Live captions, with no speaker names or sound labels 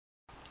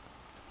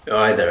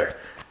Hi there.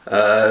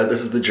 This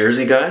is the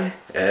Jersey guy,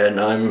 and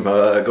I'm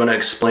going to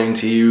explain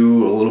to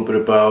you a little bit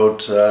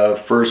about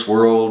first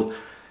world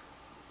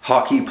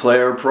hockey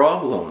player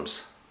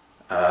problems.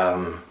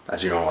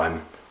 As you know,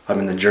 I'm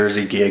in the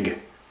Jersey gig.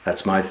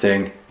 That's my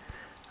thing.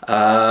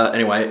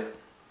 Anyway,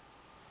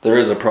 there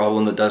is a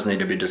problem that does need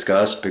to be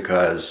discussed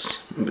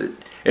because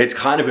it's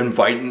kind of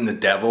inviting the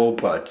devil,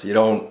 but you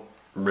don't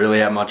really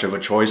have much of a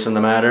choice in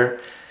the matter.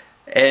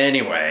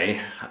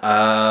 Anyway,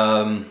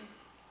 I'm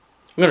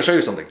going to show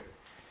you something.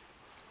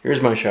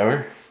 Here's my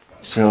shower.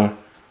 So,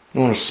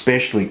 not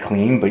especially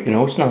clean, but you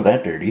know, it's not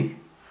that dirty.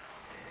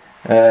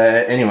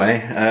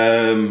 Anyway,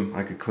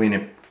 I could clean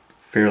it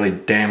fairly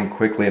damn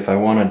quickly if I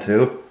wanted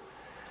to.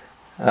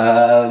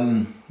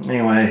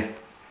 Anyway,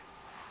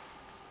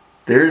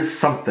 there's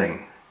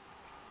something.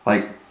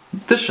 Like,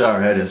 this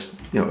shower head is,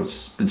 you know,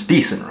 it's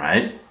decent,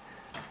 right?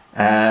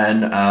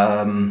 And,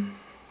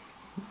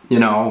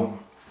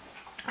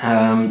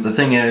 the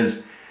thing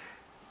is,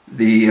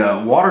 the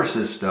water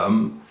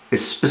system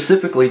is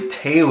specifically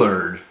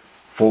tailored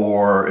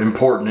for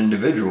important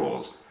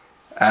individuals,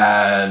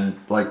 and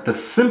like the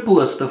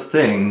simplest of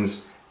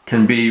things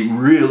can be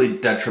really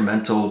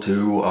detrimental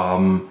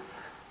to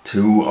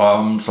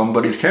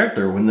somebody's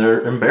character when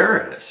they're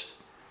embarrassed.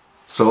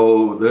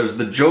 So there's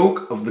the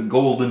joke of the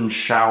golden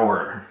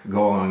shower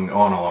going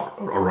on all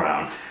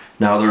around.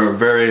 Now there are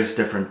various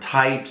different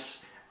types.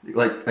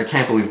 Like, I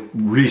can't believe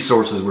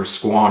resources were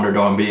squandered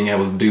on being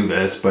able to do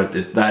this, but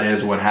that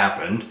is what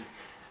happened.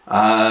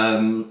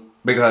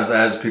 Because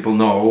as people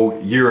know,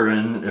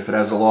 urine, if it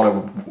has a lot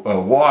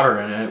of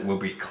water in it, will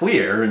be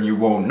clear and you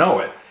won't know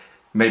it.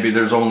 Maybe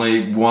there's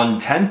only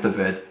 1/10 of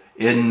it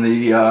in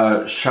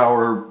the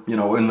shower, you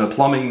know, in the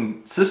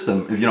plumbing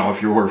system, if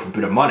you're worth a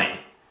bit of money.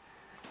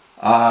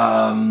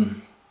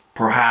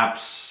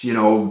 Perhaps, you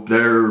know,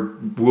 there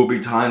will be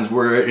times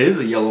where it is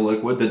a yellow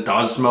liquid that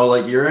does smell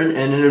like urine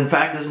and it in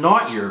fact is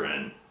not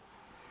urine.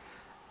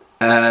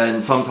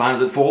 And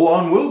sometimes it full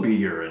on will be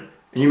urine.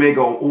 And you may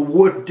go, well,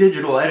 what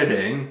digital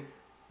editing?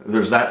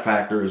 There's that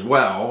factor as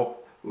well.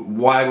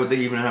 Why would they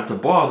even have to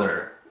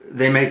bother?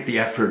 They make the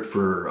effort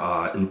for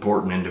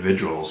important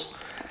individuals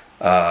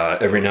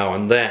every now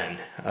and then.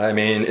 I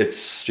mean,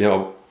 it's, you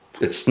know,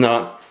 it's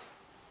not.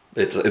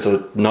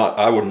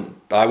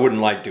 I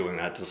wouldn't like doing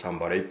that to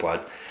somebody,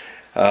 but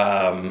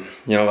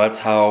you know, that's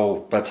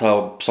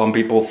how some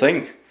people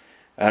think,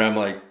 and I'm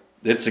like,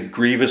 it's a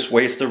grievous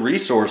waste of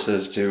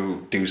resources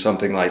to do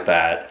something like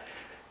that.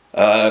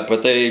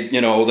 But they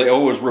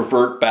always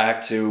revert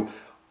back to,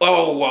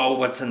 oh well,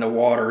 what's in the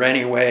water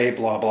anyway,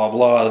 blah blah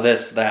blah,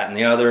 this, that, and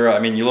the other. I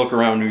mean, you look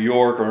around New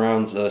York,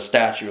 around the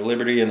Statue of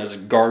Liberty, and there's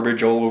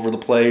garbage all over the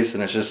place,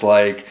 and it's just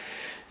like,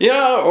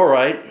 yeah, all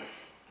right.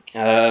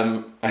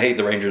 I hate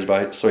the Rangers,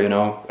 so you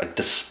know, I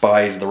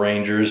despise the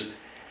Rangers.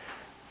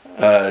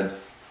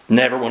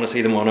 Never want to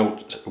see them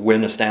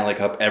win a Stanley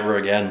Cup ever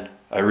again.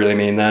 I really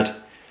mean that.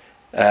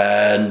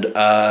 And,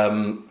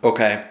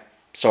 okay,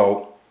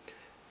 so,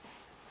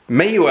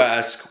 may you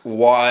ask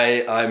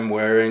why I'm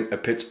wearing a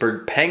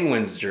Pittsburgh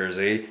Penguins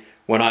jersey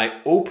when I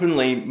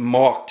openly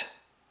mocked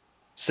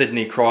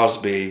Sidney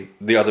Crosby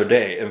the other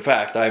day? In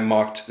fact, I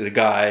mocked the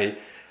guy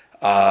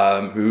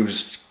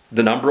who's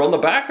the number on the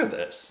back of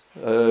this.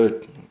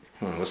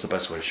 What's the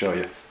best way to show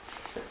you?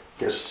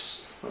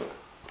 Guess,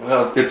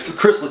 well, it's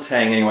Chris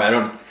Letang anyway. I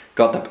don't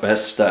got the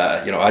best,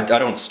 I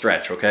don't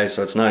stretch, okay?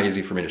 So it's not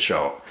easy for me to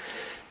show.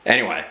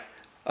 Anyway,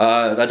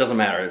 that doesn't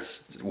matter.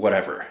 It's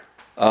whatever.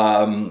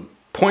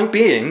 Point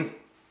being,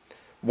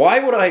 why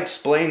would I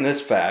explain this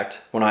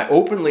fact when I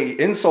openly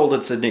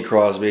insulted Sidney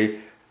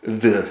Crosby,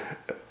 the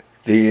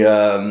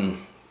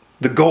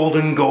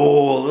golden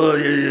goal,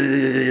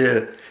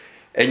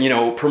 and, you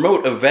know,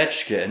 promote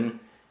Ovechkin,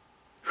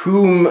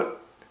 whom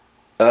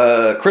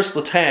Chris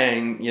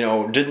Letang, you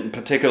know, didn't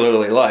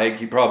particularly like.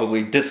 He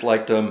probably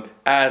disliked him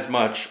as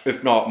much,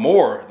 if not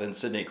more, than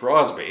Sidney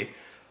Crosby.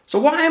 So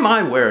why am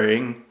I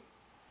wearing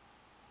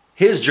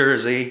his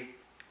jersey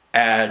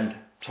and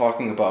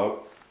talking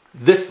about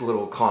this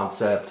little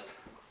concept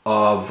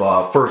of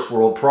first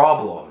world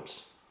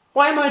problems?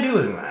 Why am I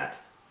doing that?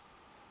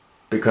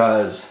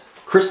 Because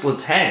Chris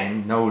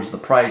Letang knows the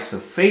price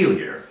of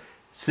failure.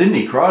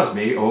 Sidney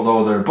Crosby,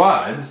 although they're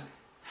buds,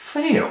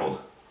 failed.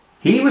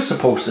 He was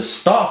supposed to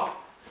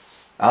stop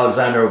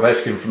Alexander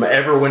Ovechkin from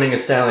ever winning a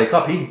Stanley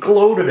Cup. He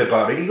gloated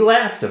about it. He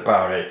laughed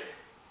about it.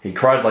 He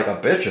cried like a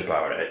bitch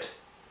about it.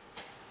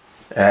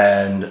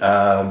 And,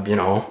 you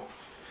know,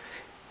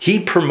 he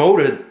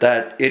promoted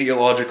that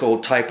ideological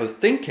type of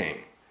thinking.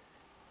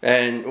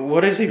 And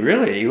what is he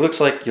really? He looks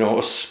like, you know,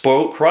 a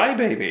spoiled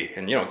crybaby.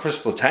 And, you know, Chris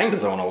Letang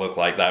doesn't want to look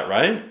like that,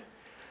 right?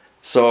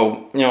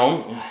 So, you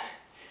know,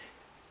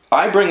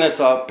 I bring this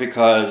up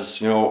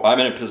because, you know, I'm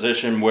in a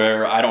position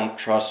where I don't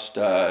trust,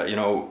 you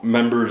know,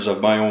 members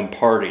of my own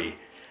party.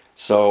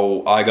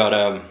 So I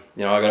gotta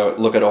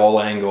look at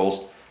all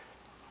angles.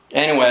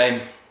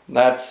 Anyway,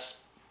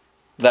 that's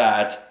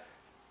that.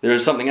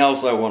 There's something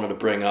else I wanted to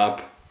bring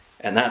up,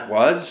 and that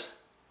was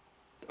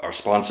our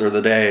sponsor of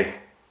the day.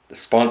 The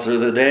sponsor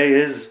of the day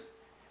is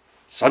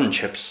Sun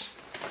Chips.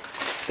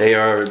 They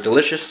are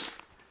delicious.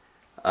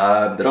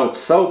 They don't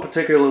sell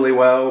particularly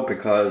well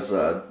because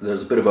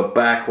there's a bit of a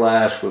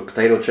backlash with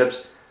potato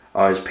chips.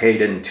 I was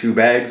paid in 2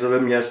 bags of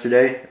them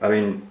yesterday. I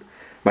mean,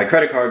 my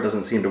credit card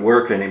doesn't seem to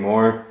work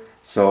anymore,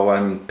 so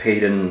I'm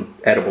paid in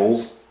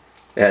edibles.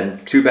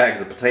 And 2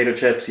 bags of potato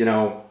chips, you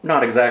know,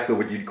 not exactly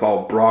what you'd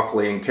call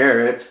broccoli and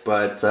carrots,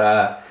 but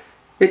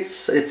it's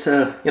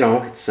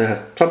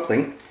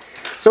something.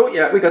 So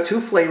yeah, we got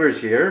 2 flavors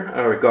here.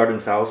 Our garden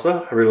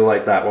salsa, I really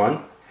like that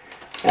one.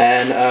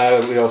 And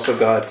we also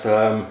got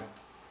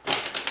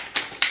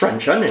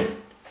French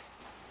onion.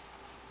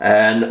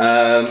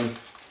 And,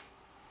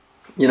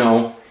 you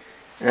know,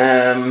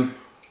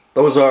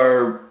 those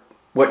are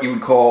what you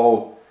would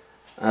call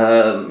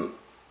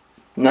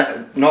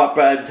not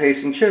bad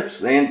tasting chips.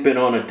 They ain't been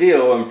on a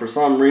deal, and for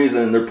some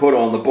reason they're put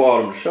on the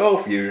bottom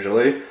shelf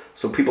usually,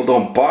 so people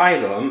don't buy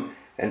them.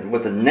 And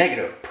with the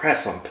negative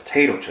press on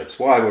potato chips,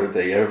 why would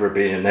they ever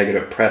be a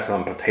negative press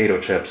on potato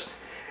chips?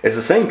 It's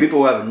the same people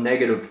who have a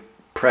negative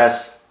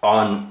press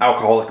on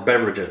alcoholic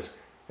beverages,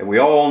 and we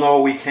all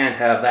know we can't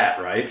have that,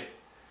 right?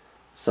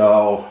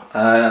 So,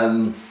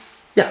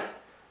 yeah,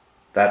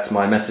 that's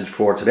my message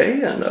for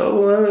today, and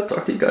I'll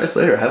talk to you guys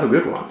later. Have a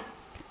good one.